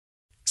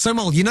So,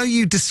 Mol, you know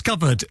you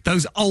discovered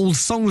those old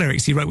song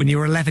lyrics you wrote when you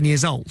were 11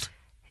 years old?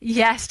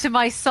 Yes, to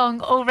my song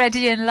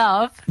Already in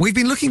Love. We've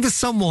been looking for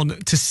someone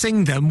to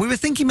sing them. We were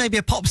thinking maybe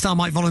a pop star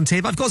might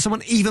volunteer, but I've got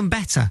someone even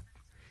better.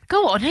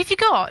 Go on, who have you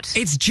got?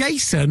 It's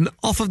Jason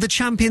off of the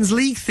Champions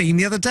League theme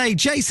the other day.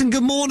 Jason,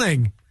 good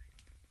morning.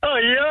 Oh,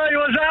 yeah,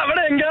 what's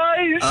happening,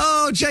 guys?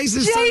 Oh,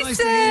 Jason, so nice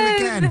to hear you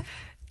again.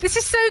 This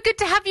is so good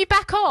to have you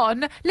back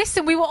on.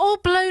 Listen, we were all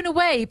blown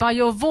away by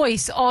your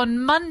voice on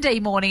Monday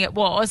morning it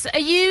was. Are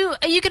you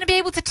going to be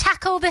able to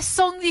tackle this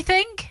song, do you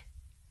think?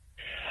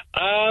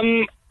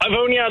 I've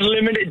only had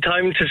limited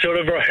time to sort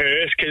of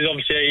rehearse because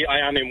obviously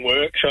I am in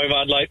work, so I've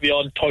had like the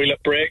odd toilet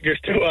break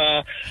just to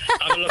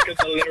have a look at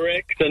the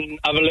lyrics and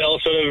have a little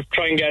sort of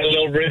try and get a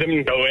little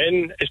rhythm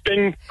going. It's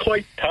been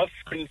quite tough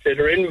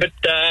considering, but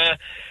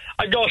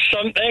I got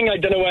something. I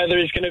don't know whether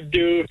it's going to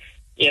do,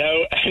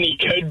 any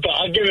good, but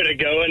I'll give it a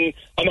go, and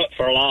I'm up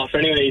for a laugh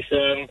anyway,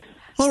 so...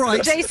 All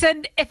right.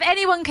 Jason, if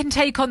anyone can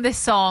take on this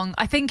song,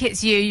 I think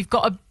it's you. You've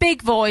got a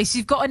big voice.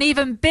 You've got an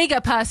even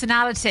bigger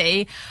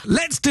personality.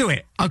 Let's do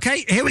it,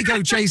 okay? Here we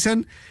go,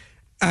 Jason.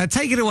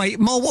 Take it away.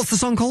 Mol, what's the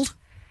song called?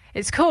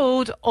 It's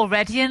called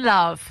Already in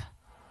Love.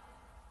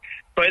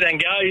 Right then,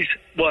 guys.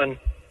 1,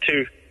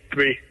 2,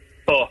 3,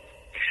 4.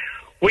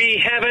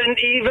 We haven't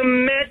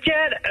even met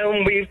yet,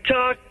 and we've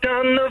talked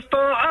on the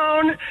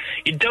phone.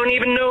 You don't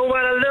even know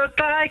what I look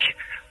like.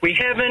 We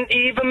haven't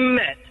even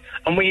met.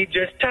 And we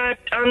just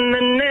typed on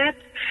the net,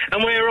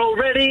 and we're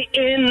already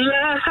in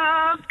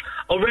love,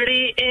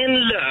 already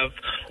in love.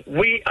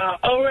 We are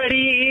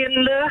already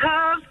in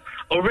love,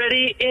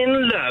 already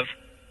in love.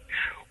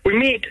 We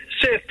meet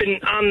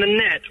surfing on the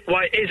net.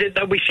 Why is it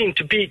that we seem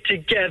to be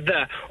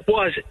together?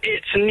 Was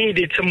it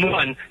needed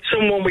someone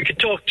we could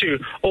talk to?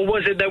 Or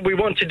was it that we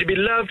wanted to be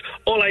loved?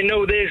 All I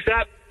know is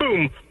that,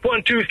 boom,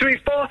 1, 2, 3,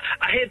 4,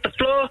 I hit the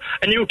floor,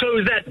 and you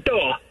close that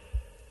door.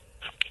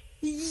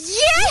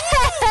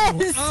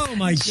 Yes! Oh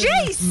my God,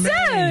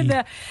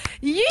 Jason!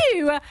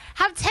 You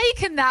have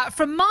taken that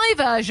from my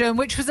version,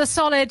 which was a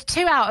solid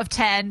 2 out of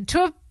 10,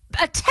 to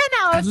a 10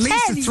 out of 10.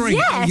 At least a 3.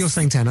 Yes. Oh, you're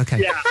saying 10, okay.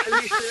 Yeah, at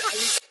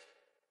least